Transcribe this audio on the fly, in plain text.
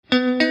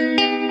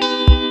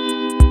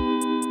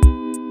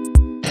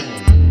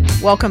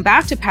Welcome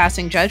back to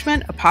Passing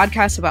Judgment, a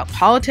podcast about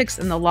politics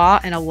and the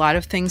law and a lot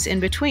of things in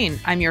between.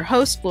 I'm your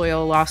host,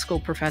 Loyola Law School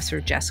professor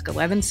Jessica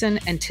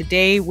Levinson, and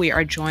today we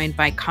are joined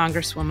by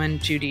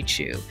Congresswoman Judy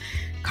Chu.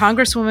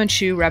 Congresswoman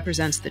Chu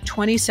represents the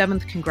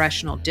 27th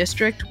Congressional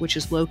District, which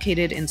is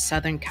located in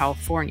Southern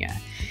California.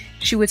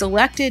 She was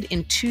elected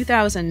in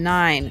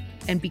 2009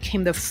 and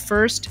became the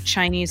first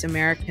Chinese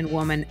American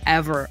woman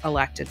ever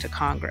elected to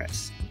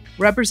Congress.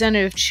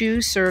 Representative Chu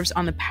serves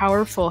on the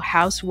powerful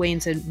House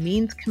Ways and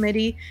Means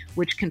Committee,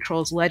 which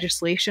controls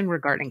legislation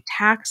regarding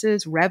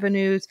taxes,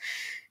 revenues,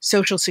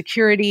 Social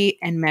Security,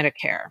 and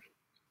Medicare.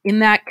 In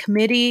that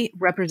committee,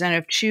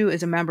 Representative Chu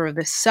is a member of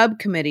the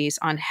subcommittees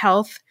on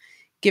health,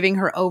 giving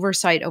her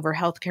oversight over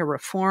healthcare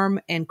reform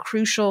and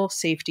crucial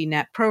safety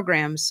net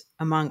programs,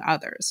 among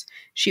others.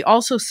 She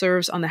also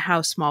serves on the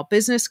House Small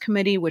Business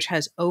Committee, which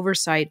has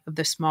oversight of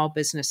the Small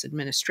Business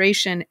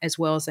Administration, as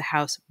well as the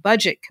House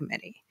Budget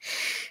Committee.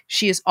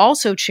 She is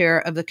also chair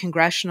of the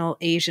Congressional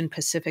Asian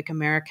Pacific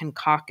American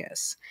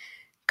Caucus.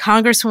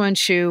 Congresswoman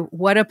Chu,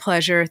 what a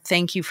pleasure.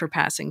 Thank you for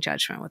passing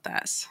judgment with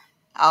us.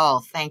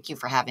 Oh, thank you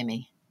for having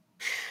me.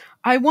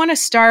 I want to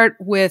start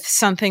with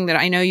something that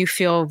I know you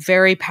feel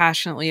very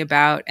passionately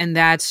about, and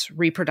that's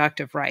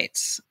reproductive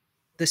rights.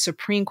 The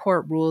Supreme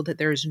Court ruled that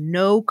there is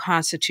no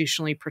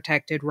constitutionally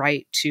protected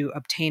right to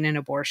obtain an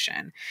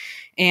abortion.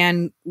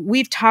 And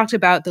we've talked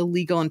about the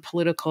legal and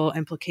political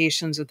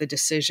implications of the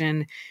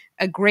decision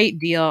a great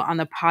deal on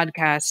the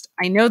podcast.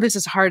 I know this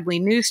is hardly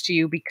news to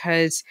you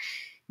because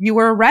you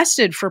were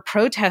arrested for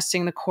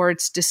protesting the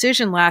court's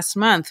decision last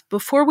month.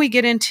 Before we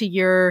get into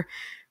your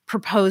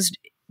proposed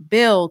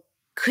bill,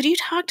 could you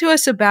talk to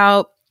us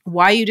about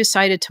why you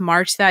decided to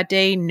march that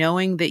day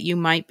knowing that you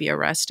might be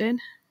arrested?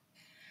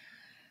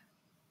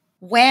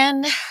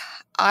 When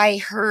I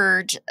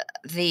heard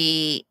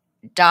the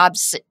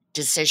Dobbs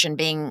decision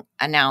being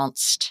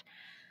announced,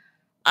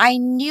 I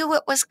knew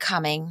it was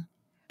coming,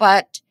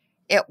 but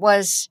it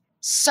was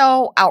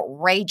so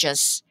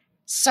outrageous,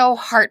 so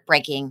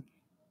heartbreaking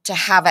to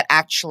have it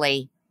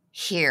actually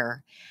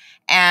here.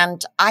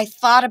 And I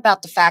thought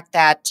about the fact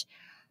that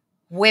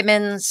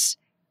women's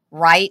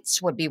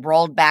rights would be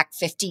rolled back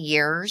 50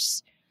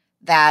 years,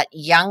 that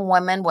young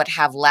women would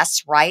have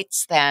less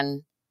rights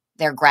than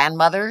their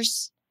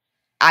grandmothers.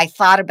 I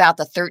thought about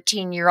the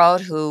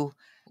 13-year-old who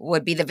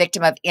would be the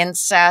victim of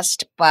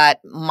incest,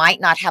 but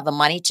might not have the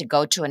money to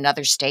go to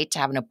another state to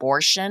have an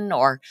abortion,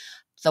 or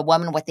the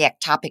woman with the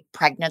ectopic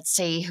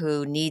pregnancy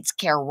who needs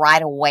care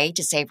right away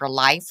to save her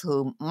life,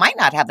 who might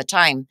not have the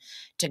time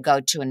to go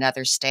to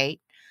another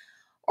state,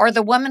 or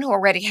the woman who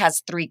already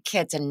has 3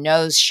 kids and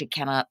knows she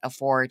cannot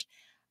afford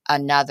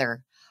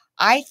another.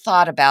 I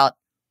thought about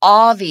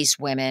all these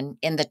women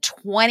in the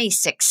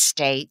 26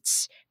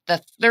 states,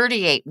 the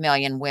 38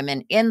 million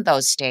women in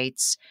those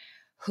states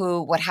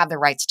who would have their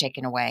rights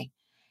taken away.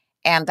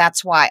 And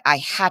that's why I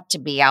had to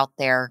be out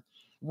there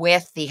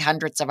with the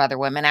hundreds of other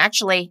women.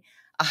 Actually,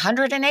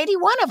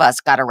 181 of us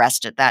got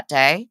arrested that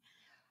day.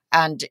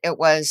 And it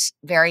was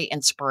very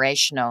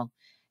inspirational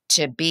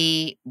to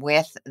be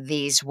with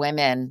these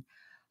women,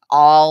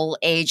 all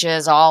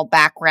ages, all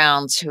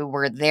backgrounds, who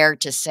were there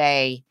to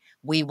say,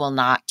 we will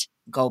not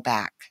go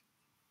back.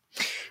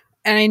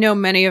 And I know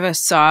many of us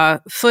saw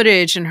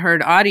footage and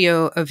heard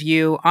audio of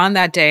you on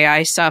that day.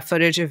 I saw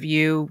footage of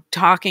you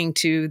talking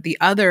to the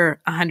other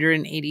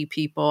 180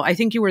 people. I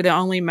think you were the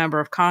only member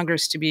of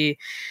Congress to be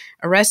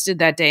arrested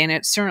that day. And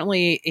it's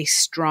certainly a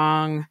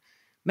strong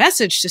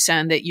message to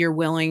send that you're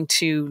willing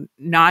to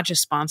not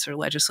just sponsor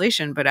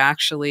legislation, but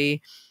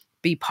actually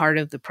be part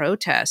of the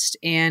protest.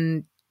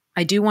 And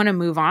I do want to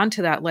move on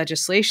to that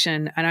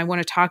legislation, and I want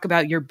to talk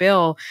about your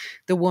bill,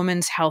 the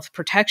Women's Health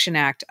Protection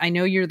Act. I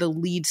know you're the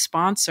lead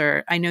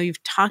sponsor. I know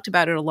you've talked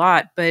about it a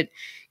lot, but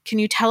can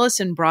you tell us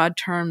in broad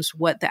terms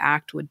what the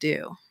act would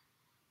do?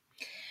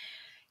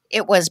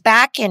 It was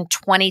back in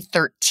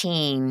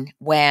 2013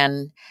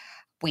 when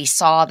we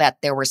saw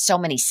that there were so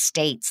many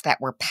states that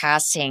were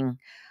passing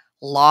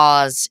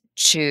laws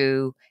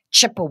to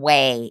chip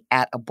away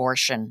at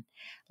abortion.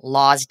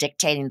 Laws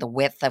dictating the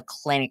width of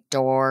clinic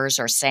doors,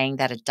 or saying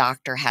that a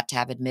doctor had to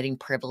have admitting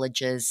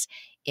privileges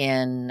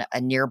in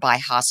a nearby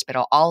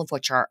hospital, all of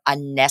which are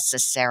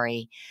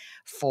unnecessary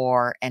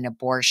for an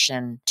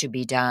abortion to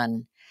be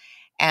done.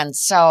 And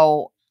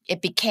so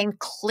it became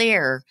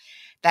clear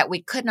that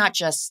we could not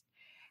just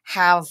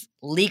have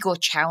legal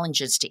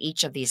challenges to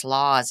each of these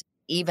laws,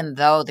 even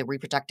though the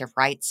reproductive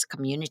rights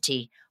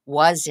community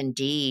was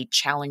indeed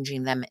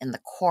challenging them in the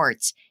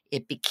courts.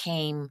 It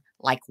became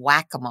like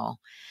whack-a-mole.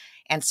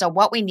 And so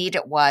what we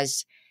needed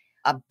was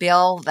a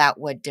bill that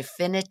would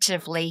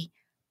definitively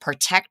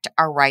protect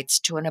our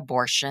rights to an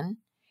abortion.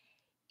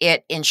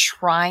 It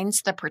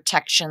enshrines the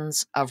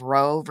protections of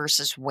Roe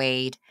versus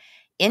Wade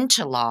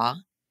into law.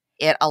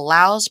 It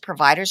allows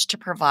providers to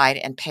provide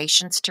and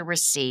patients to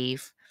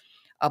receive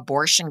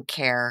abortion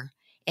care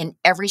in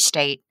every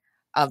state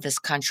of this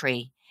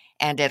country.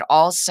 And it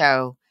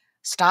also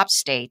stops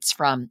states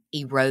from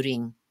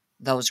eroding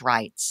those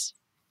rights.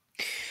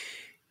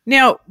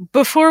 Now,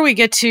 before we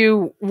get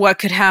to what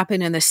could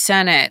happen in the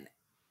Senate,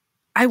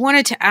 I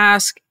wanted to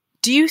ask,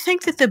 do you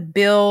think that the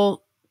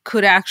bill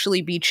could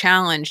actually be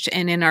challenged?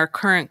 And in our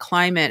current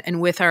climate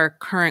and with our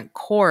current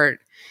court,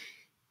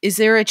 is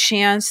there a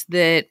chance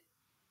that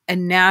a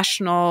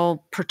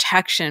national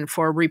protection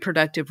for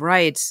reproductive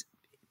rights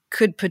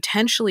could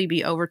potentially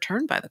be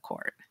overturned by the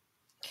court?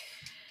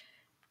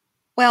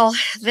 Well,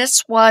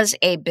 this was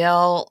a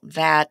bill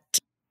that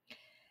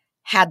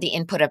had the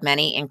input of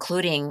many,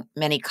 including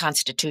many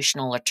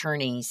constitutional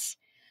attorneys.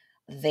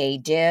 They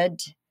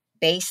did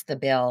base the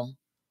bill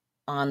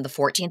on the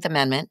 14th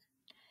Amendment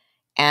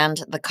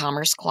and the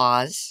Commerce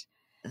Clause.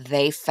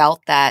 They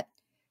felt that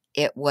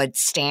it would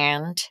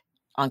stand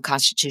on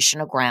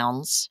constitutional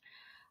grounds.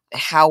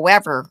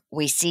 However,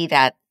 we see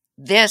that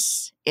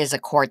this is a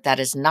court that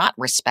is not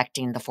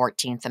respecting the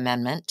 14th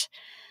Amendment.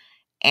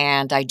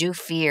 And I do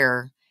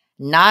fear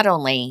not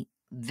only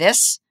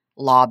this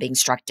law being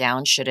struck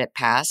down should it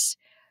pass,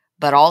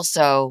 but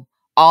also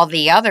all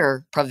the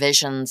other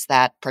provisions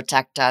that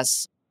protect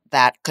us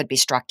that could be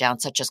struck down,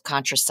 such as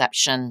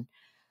contraception,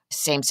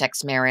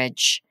 same-sex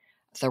marriage,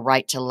 the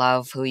right to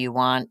love who you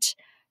want,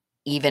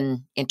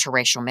 even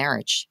interracial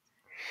marriage.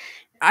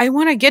 I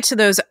want to get to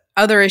those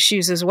other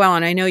issues as well.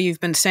 And I know you've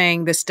been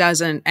saying this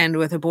doesn't end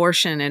with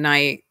abortion. And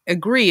I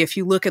agree. If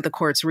you look at the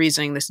court's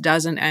reasoning, this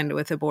doesn't end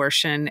with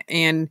abortion.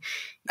 And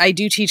I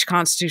do teach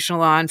constitutional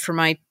law. And for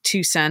my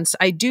 2 cents,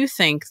 I do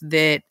think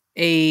that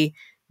a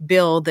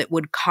bill that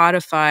would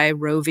codify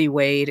Roe v.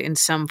 Wade in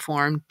some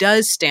form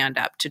does stand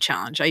up to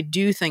challenge. I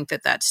do think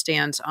that that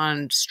stands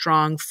on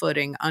strong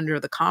footing under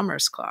the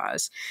Commerce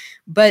Clause.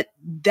 But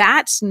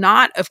that's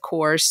not, of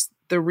course,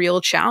 the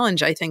real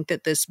challenge I think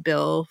that this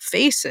bill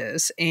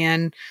faces.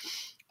 And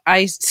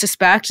I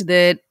suspect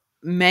that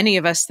many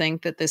of us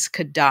think that this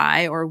could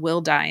die or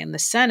will die in the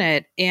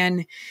Senate.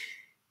 And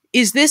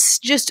is this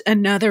just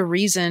another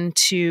reason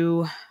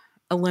to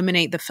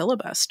eliminate the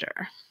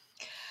filibuster?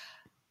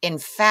 In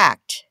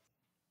fact,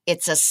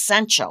 it's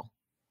essential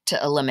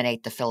to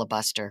eliminate the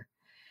filibuster.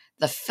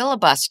 The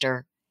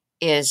filibuster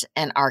is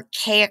an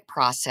archaic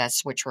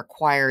process which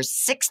requires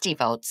 60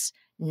 votes,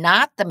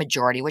 not the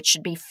majority, which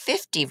should be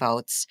 50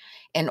 votes,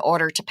 in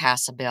order to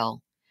pass a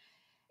bill.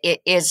 It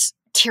is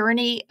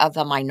tyranny of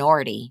the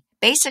minority.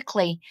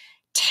 Basically,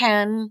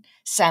 10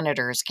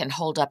 senators can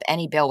hold up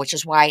any bill, which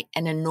is why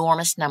an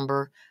enormous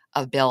number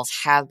of bills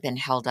have been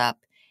held up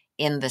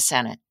in the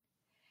Senate.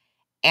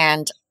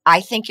 And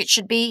I think it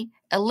should be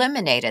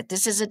eliminated.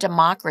 This is a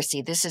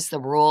democracy. This is the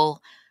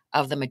rule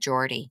of the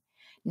majority.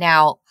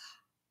 Now,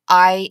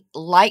 I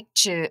like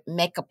to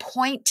make a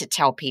point to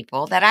tell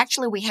people that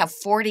actually we have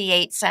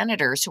 48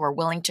 senators who are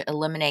willing to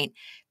eliminate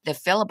the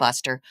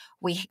filibuster.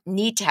 We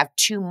need to have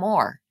 2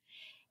 more.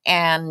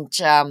 And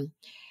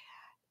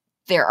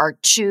there are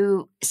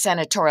 2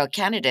 senatorial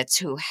candidates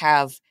who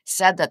have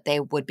said that they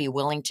would be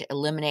willing to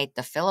eliminate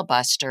the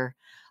filibuster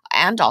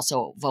and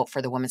also vote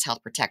for the Women's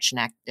Health Protection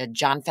Act,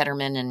 John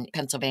Fetterman in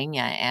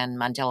Pennsylvania and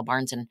Mandela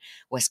Barnes in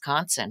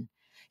Wisconsin.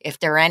 If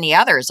there are any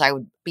others, I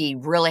would be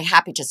really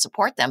happy to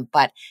support them.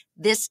 But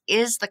this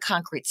is the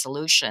concrete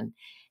solution,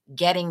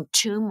 getting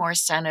 2 more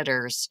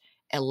senators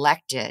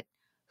elected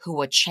who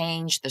will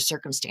change the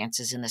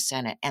circumstances in the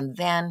Senate. And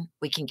then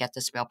we can get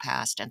this bill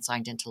passed and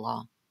signed into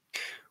law.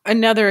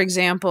 Another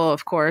example,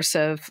 of course,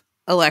 of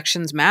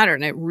elections matter,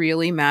 and it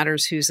really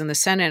matters who's in the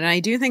Senate. And I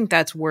do think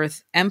that's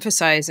worth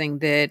emphasizing,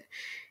 that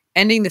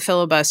ending the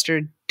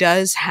filibuster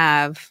does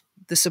have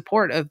the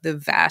support of the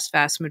vast,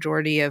 vast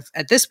majority of,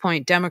 at this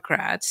point,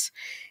 Democrats.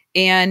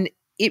 And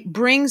it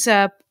brings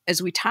up,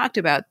 as we talked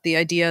about, the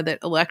idea that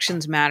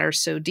elections matter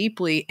so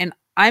deeply. And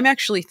I'm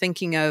actually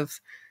thinking of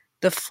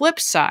the flip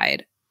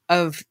side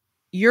of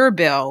your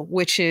bill,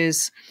 which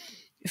is,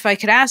 if I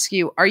could ask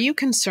you, are you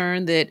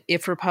concerned that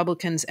if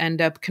Republicans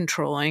end up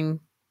controlling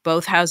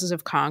both houses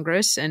of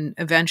Congress and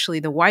eventually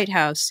the White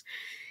House,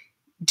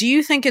 do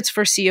you think it's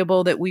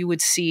foreseeable that we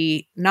would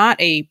see not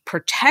a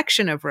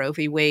protection of Roe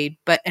v. Wade,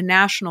 but a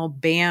national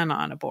ban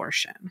on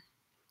abortion?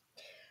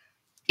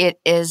 It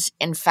is,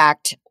 in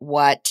fact,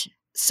 what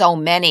so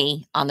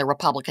many on the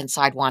Republican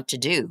side want to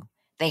do.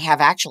 They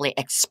have actually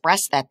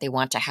expressed that they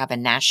want to have a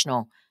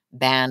national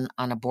ban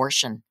on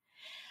abortion.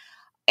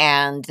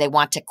 And they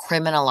want to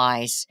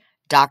criminalize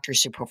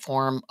doctors who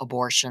perform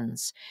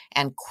abortions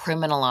and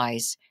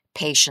criminalize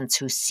patients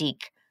who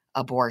seek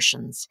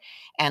abortions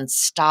and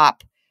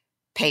stop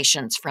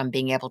patients from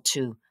being able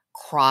to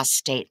cross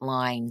state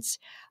lines,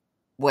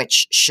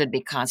 which should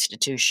be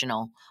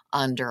constitutional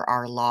under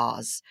our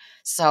laws.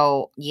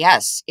 So,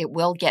 yes, it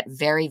will get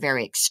very,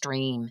 very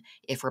extreme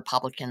if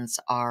Republicans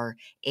are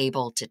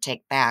able to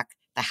take back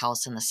the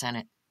House and the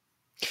Senate.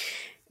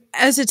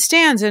 As it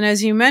stands, and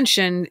as you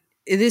mentioned,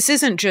 this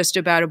isn't just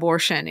about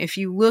abortion. If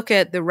you look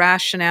at the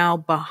rationale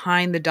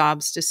behind the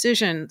Dobbs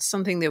decision,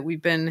 something that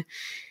we've been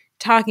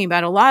talking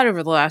about a lot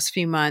over the last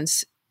few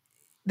months,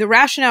 the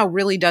rationale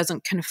really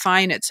doesn't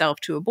confine itself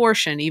to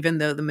abortion, even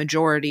though the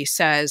majority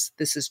says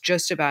this is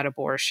just about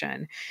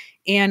abortion.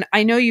 And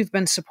I know you've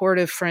been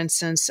supportive, for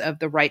instance, of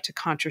the Right to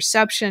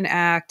Contraception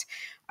Act.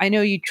 I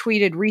know you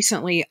tweeted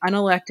recently,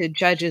 unelected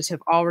judges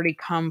have already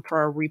come for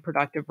our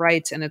reproductive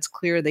rights, and it's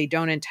clear they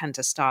don't intend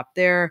to stop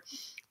there.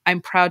 I'm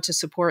proud to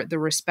support the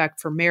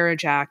Respect for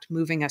Marriage Act,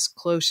 moving us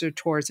closer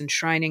towards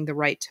enshrining the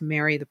right to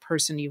marry the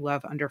person you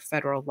love under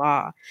federal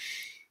law.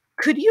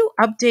 Could you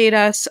update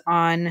us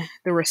on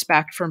the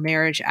Respect for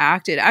Marriage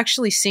Act? It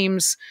actually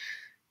seems,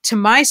 to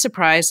my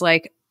surprise,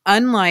 like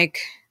unlike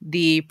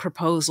the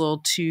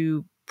proposal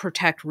to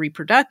protect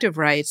reproductive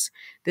rights,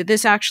 that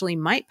this actually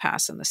might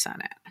pass in the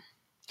Senate.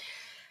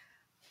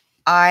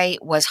 I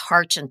was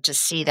heartened to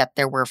see that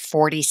there were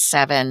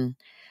 47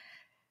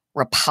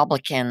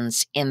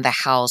 Republicans in the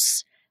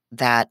House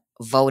that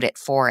voted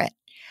for it.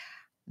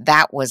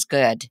 That was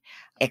good,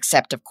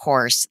 except, of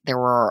course, there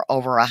were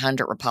over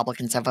 100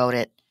 Republicans that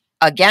voted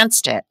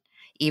against it,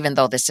 even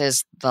though this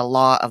is the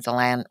law of the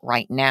land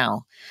right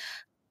now.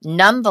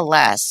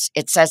 Nonetheless,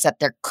 it says that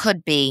there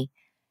could be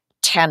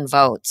 10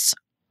 votes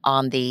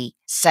on the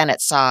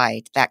Senate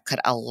side that could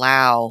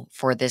allow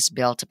for this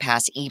bill to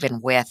pass, even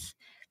with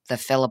the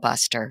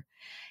filibuster.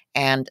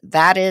 And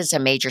that is a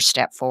major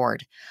step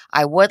forward.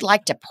 I would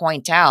like to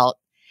point out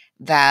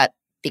that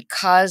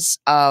because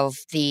of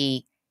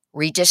the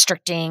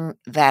redistricting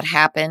that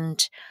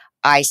happened,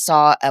 I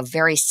saw a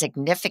very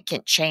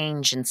significant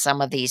change in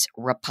some of these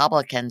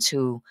Republicans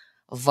who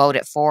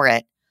voted for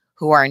it,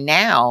 who are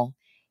now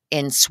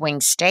in swing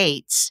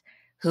states,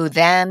 who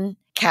then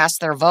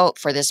cast their vote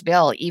for this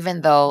bill,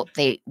 even though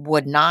they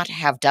would not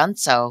have done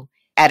so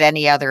at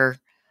any other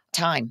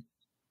time.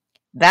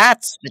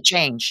 That's the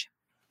change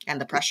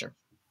and the pressure.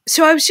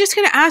 So I was just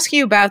going to ask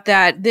you about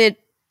that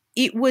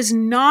it was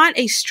not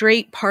a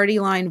straight party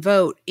line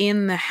vote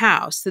in the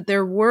House, that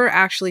there were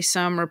actually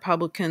some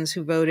Republicans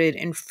who voted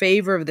in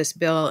favor of this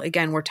bill.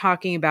 Again, we're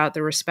talking about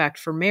the Respect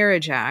for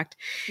Marriage Act.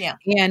 Yeah.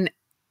 And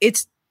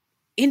it's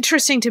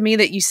interesting to me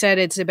that you said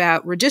it's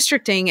about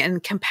redistricting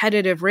and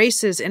competitive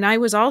races. And I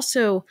was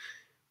also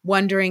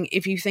wondering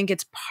if you think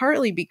it's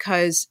partly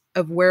because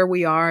of where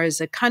we are as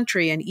a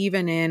country, and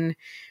even in,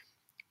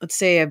 let's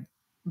say, a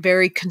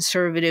very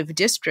conservative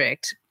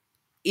district,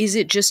 is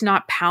it just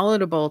not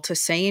palatable to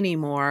say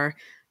anymore,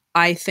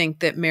 I think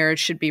that marriage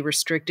should be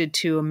restricted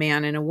to a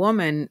man and a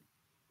woman?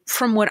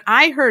 From what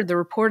I heard, the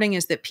reporting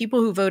is that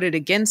people who voted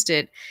against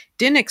it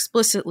didn't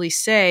explicitly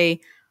say,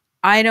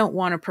 I don't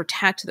want to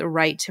protect the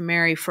right to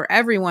marry for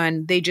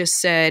everyone. They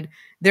just said,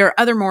 there are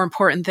other more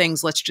important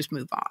things. Let's just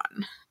move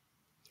on.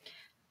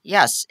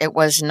 Yes, it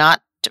was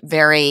not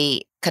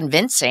very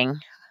convincing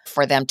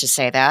for them to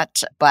say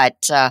that.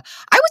 But I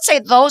would say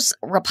those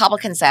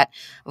Republicans that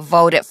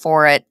voted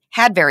for it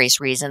had various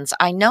reasons.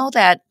 I know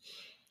that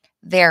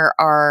there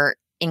are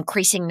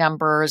increasing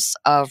numbers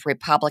of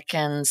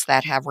Republicans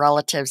that have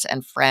relatives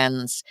and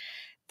friends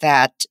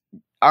that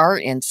are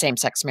in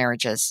same-sex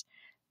marriages,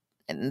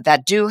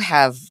 that do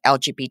have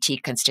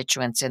LGBT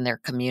constituents in their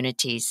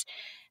communities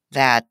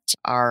that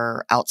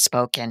are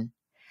outspoken.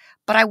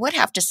 But I would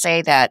have to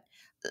say that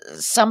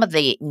some of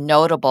the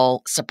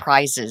notable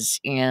surprises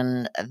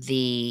in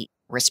the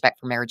Respect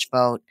for Marriage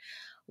vote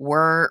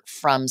were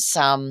from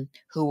some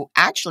who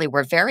actually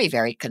were very,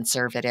 very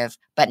conservative,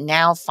 but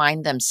now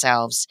find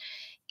themselves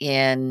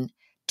in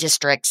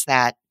districts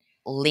that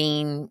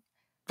lean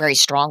very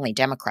strongly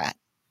Democrat.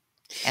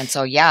 And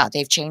so, yeah,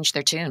 they've changed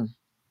their tune.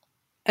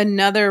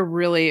 Another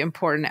really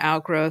important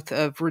outgrowth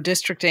of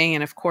redistricting,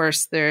 and of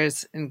course,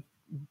 there's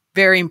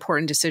very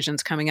important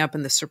decisions coming up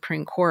in the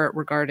Supreme Court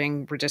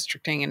regarding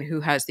redistricting and who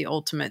has the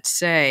ultimate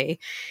say.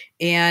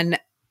 And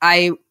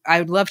I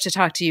would love to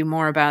talk to you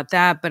more about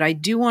that, but I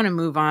do want to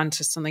move on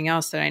to something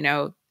else that I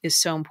know is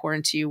so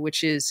important to you,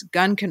 which is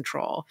gun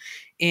control.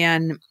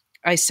 And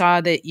I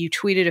saw that you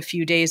tweeted a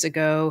few days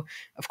ago.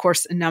 Of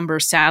course, the number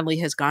sadly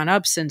has gone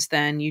up since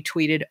then. You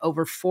tweeted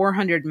over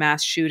 400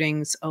 mass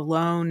shootings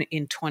alone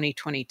in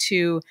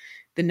 2022.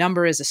 The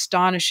number is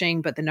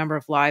astonishing, but the number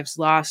of lives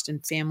lost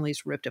and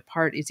families ripped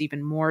apart is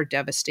even more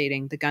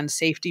devastating. The gun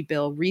safety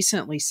bill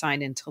recently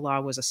signed into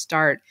law was a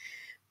start,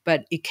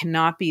 but it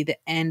cannot be the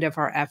end of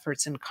our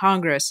efforts in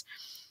Congress.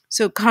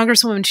 So,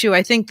 Congresswoman Chu,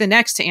 I think the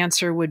next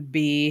answer would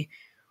be,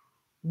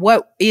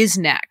 what is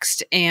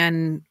next?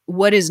 And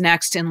what is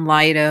next in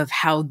light of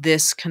how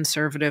this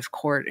conservative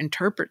court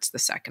interprets the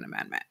Second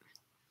Amendment?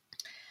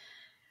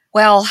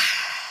 Well,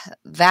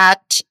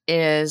 that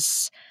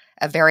is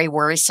a very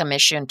worrisome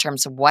issue in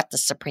terms of what the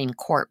Supreme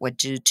Court would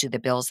do to the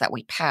bills that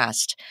we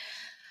passed.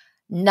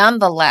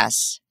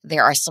 Nonetheless,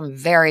 there are some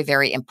very,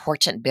 very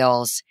important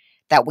bills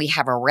that we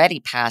have already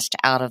passed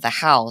out of the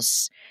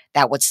House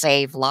that would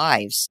save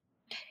lives.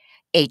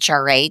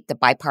 H.R. 8, the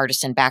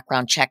Bipartisan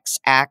Background Checks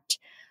Act,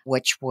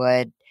 which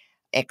would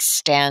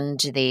extend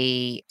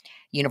the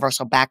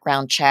universal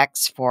background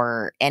checks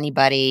for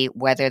anybody,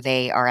 whether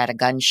they are at a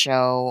gun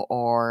show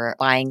or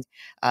buying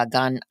a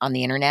gun on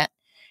the internet.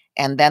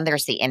 And then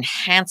there's the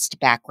Enhanced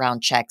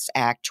Background Checks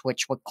Act,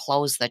 which would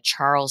close the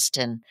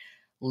Charleston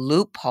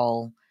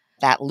loophole.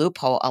 That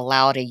loophole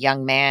allowed a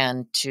young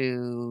man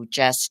to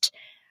just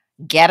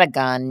get a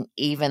gun,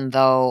 even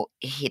though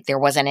there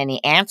wasn't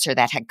any answer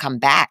that had come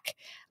back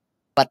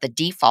But the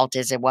default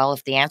is that, well,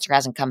 if the answer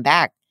hasn't come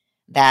back,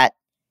 that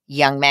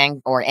young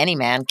man or any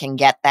man can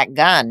get that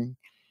gun.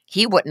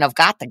 He wouldn't have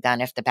got the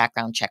gun if the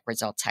background check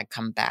results had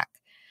come back.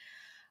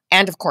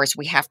 And of course,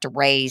 we have to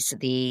raise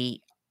the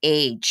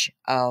age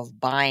of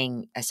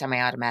buying a semi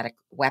automatic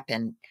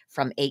weapon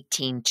from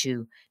 18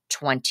 to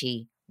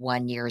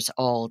 21 years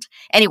old.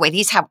 Anyway,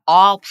 these have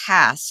all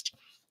passed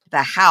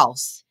the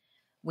House.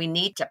 We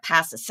need to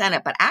pass the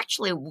Senate, but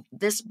actually,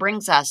 this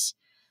brings us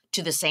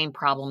to the same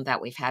problem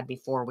that we've had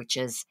before, which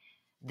is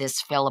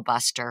this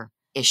filibuster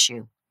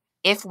issue.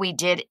 If we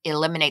did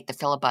eliminate the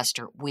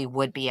filibuster, we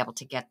would be able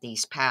to get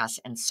these passed,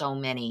 and so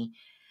many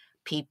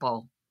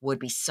people would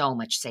be so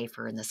much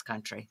safer in this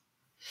country.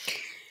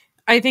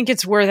 I think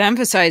it's worth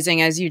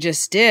emphasizing, as you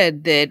just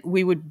did, that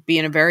we would be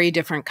in a very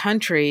different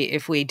country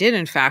if we did,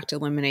 in fact,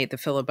 eliminate the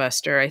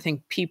filibuster. I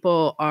think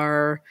people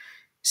are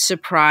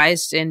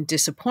surprised and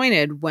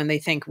disappointed when they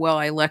think, well,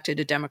 I elected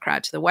a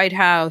Democrat to the White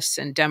House,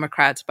 and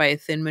Democrats by a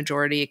thin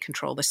majority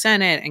control the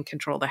Senate and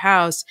control the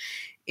House.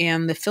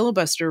 And the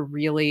filibuster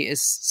really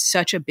is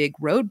such a big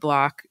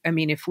roadblock. I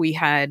mean, if we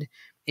had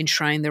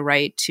enshrined the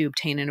right to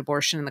obtain an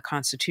abortion in the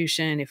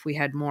Constitution, if we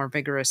had more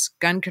vigorous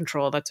gun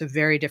control, that's a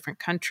very different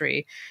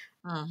country,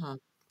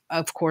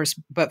 of course,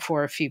 but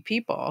for a few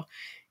people.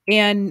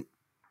 And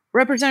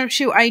Representative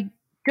Chu, I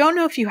don't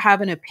know if you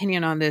have an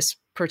opinion on this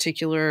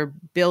particular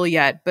bill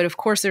yet, but of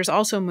course, there's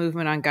also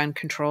movement on gun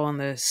control on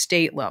the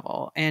state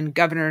level. And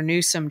Governor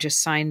Newsom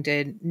just signed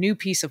a new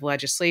piece of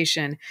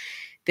legislation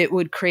that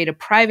would create a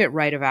private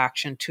right of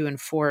action to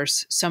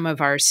enforce some of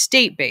our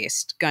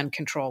state-based gun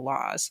control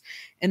laws.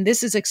 And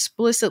this is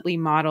explicitly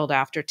modeled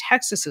after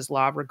Texas's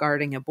law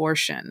regarding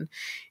abortion.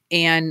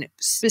 And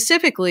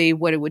specifically,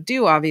 what it would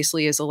do,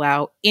 obviously, is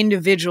allow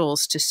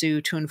individuals to sue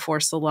to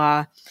enforce the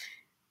law.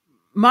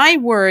 My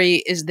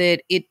worry is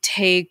that it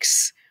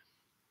takes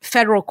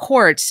federal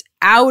courts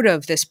out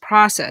of this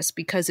process,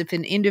 because if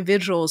an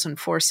individual is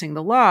enforcing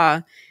the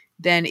law,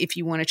 then if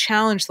you want to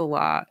challenge the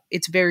law,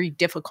 it's very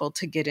difficult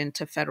to get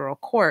into federal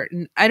court.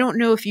 And I don't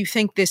know if you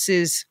think this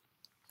is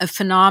a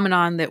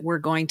phenomenon that we're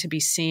going to be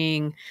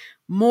seeing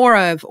more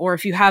of, or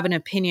if you have an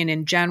opinion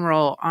in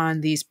general on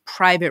these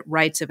private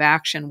rights of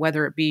action,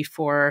 whether it be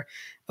for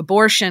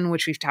abortion,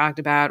 which we've talked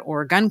about,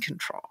 or gun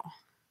control.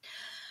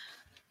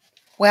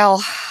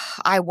 Well,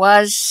 I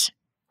was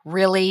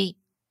really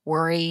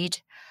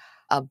worried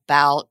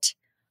about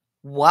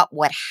what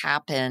would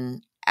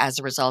happen as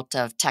a result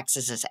of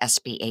Texas's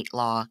SB 8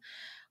 law,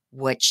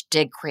 which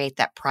did create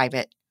that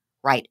private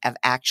right of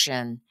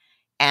action,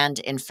 and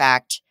in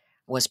fact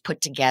was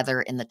put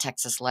together in the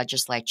Texas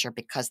legislature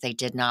because they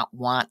did not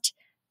want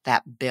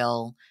that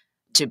bill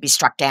to be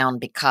struck down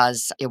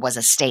because it was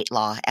a state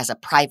law. As a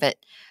private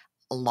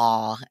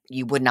law,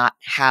 you would not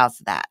have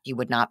that. You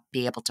would not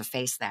be able to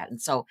face that. And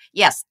so,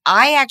 yes,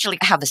 I actually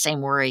have the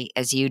same worry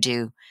as you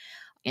do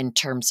in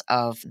terms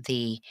of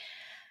the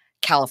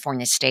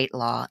California state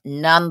law.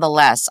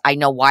 Nonetheless, I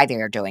know why they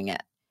are doing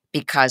it,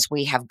 because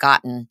we have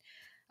gotten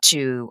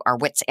to our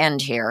wits'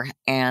 end here,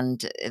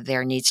 and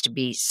there needs to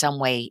be some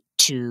way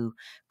to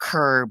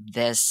curb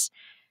this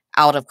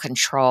out of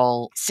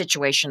control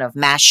situation of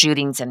mass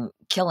shootings and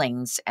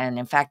killings. And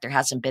in fact, there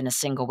hasn't been a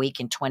single week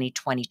in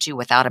 2022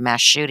 without a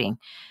mass shooting.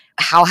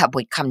 How have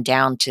we come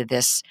down to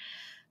this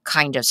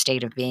kind of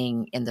state of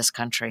being in this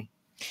country?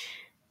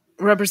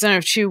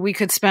 Representative Chu, we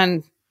could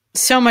spend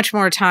so much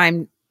more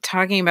time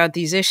talking about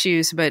these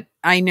issues, but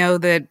I know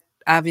that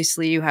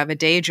obviously you have a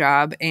day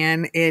job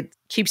and it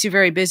keeps you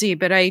very busy,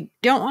 but I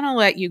don't want to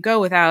let you go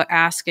without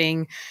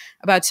asking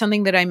about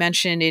something that I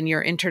mentioned in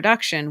your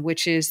introduction,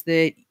 which is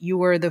that you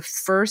were the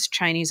first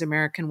Chinese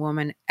American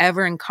woman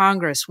ever in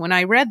Congress. When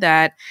I read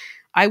that,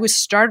 I was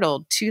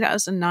startled.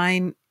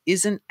 2009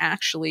 isn't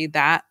actually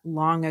that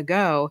long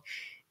ago.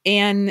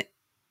 And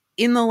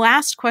in the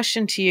last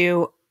question to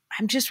you,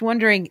 I'm just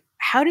wondering,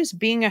 how does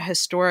being a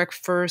historic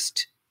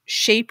first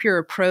shape your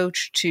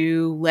approach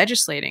to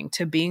legislating,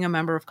 to being a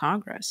member of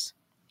Congress?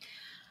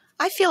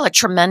 I feel a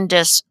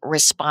tremendous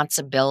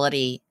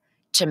responsibility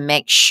to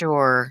make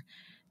sure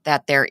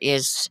that there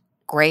is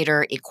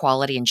greater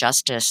equality and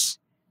justice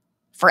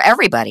for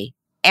everybody.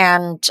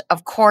 And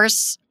of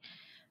course,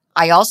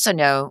 I also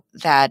know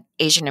that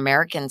Asian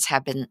Americans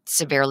have been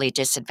severely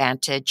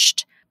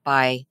disadvantaged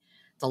by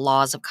the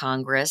laws of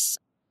Congress.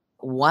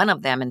 One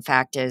of them, in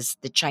fact, is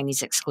the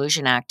Chinese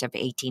Exclusion Act of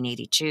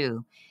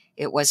 1882.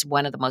 It was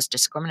one of the most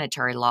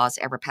discriminatory laws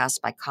ever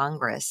passed by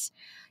Congress.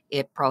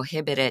 It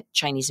prohibited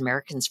Chinese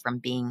Americans from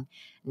being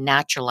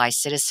naturalized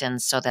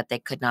citizens so that they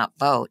could not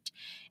vote.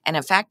 And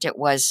in fact, it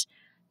was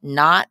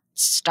not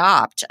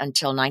stopped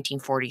until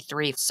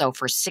 1943. So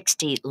for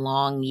 60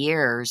 long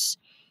years,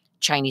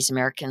 Chinese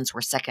Americans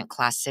were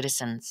second-class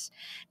citizens.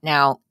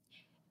 Now,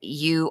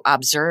 you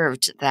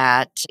observed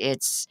that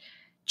it's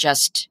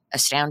just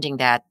astounding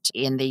that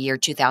in the year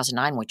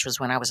 2009, which was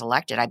when I was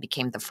elected, I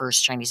became the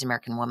first Chinese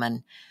American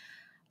woman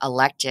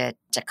elected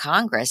to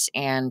Congress.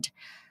 And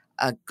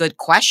a good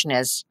question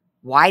is,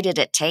 why did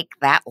it take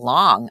that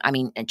long? I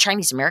mean,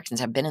 Chinese Americans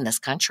have been in this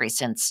country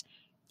since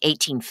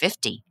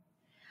 1850.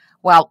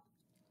 Well,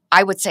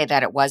 I would say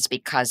that it was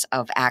because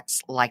of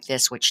acts like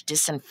this, which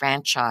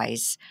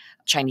disenfranchise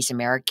Chinese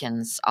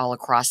Americans all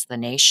across the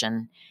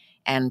nation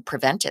and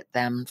prevented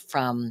them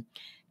from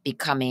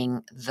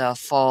becoming the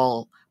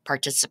full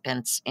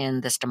participants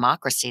in this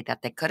democracy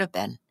that they could have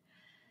been.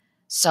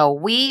 So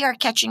we are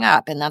catching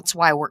up, and that's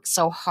why I work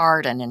so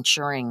hard on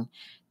ensuring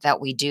that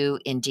we do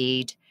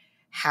indeed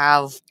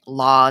have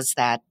laws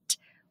that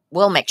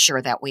will make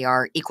sure that we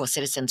are equal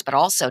citizens, but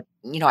also,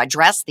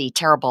 address the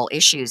terrible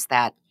issues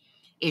that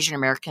Asian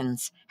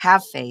Americans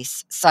have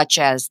faced, such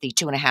as the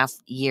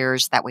 2.5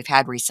 years that we've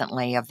had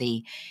recently of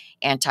the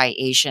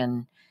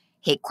anti-Asian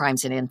hate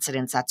crimes and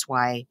incidents. That's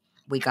why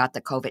we got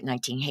the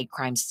COVID-19 Hate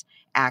Crimes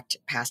Act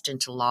passed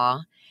into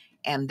law.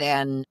 And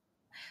then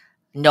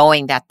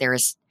knowing that there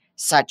is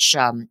such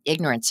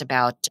ignorance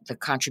about the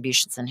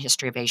contributions and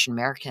history of Asian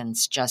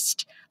Americans,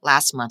 just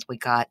last month we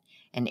got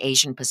an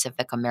Asian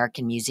Pacific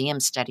American Museum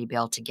study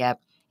bill to get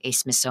a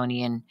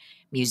Smithsonian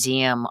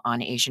Museum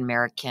on Asian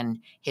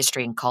American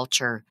history and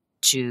culture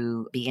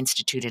to be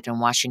instituted in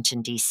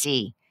Washington,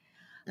 D.C.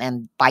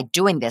 And by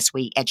doing this,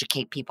 we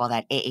educate people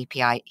that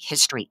AAPI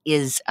history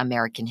is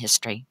American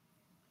history.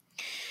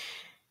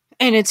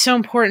 And it's so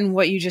important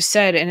what you just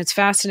said. And it's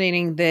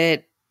fascinating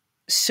that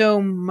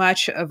so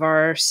much of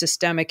our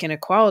systemic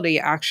inequality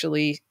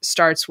actually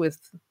starts with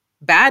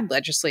bad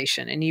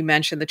legislation. And you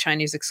mentioned the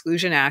Chinese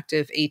Exclusion Act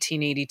of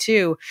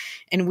 1882.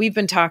 And we've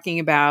been talking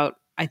about,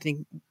 I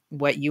think,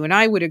 what you and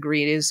I would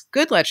agree is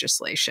good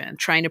legislation,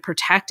 trying to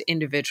protect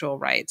individual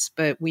rights.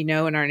 But we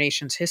know in our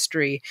nation's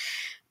history,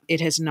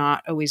 it has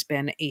not always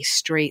been a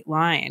straight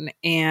line.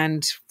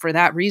 And for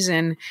that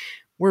reason,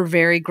 we're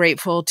very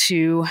grateful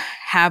to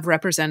have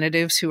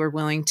representatives who are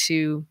willing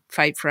to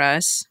fight for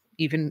us,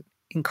 even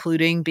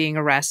including being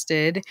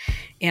arrested.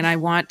 And I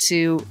want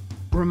to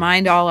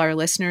remind all our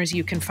listeners,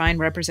 you can find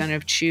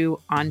Representative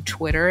Chu on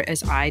Twitter,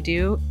 as I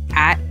do,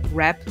 at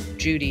Rep.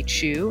 Judy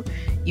Chu.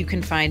 You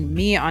can find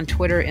me on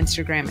Twitter,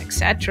 Instagram,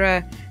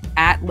 etc.,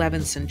 at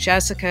Levinson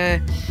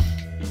Jessica.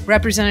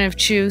 Representative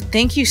Chu,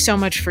 thank you so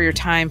much for your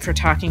time, for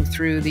talking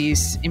through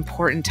these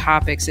important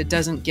topics. It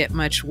doesn't get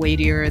much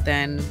weightier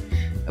than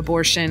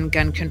abortion,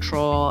 gun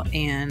control,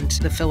 and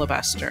the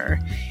filibuster,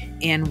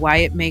 and why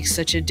it makes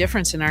such a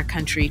difference in our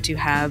country to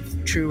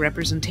have true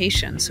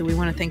representation. So we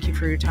want to thank you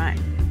for your time.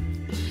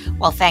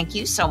 Well, thank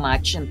you so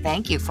much, and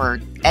thank you for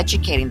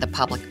educating the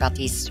public about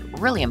these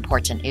really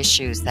important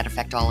issues that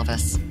affect all of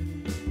us.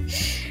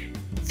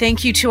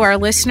 Thank you to our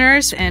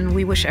listeners, and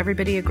we wish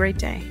everybody a great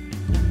day.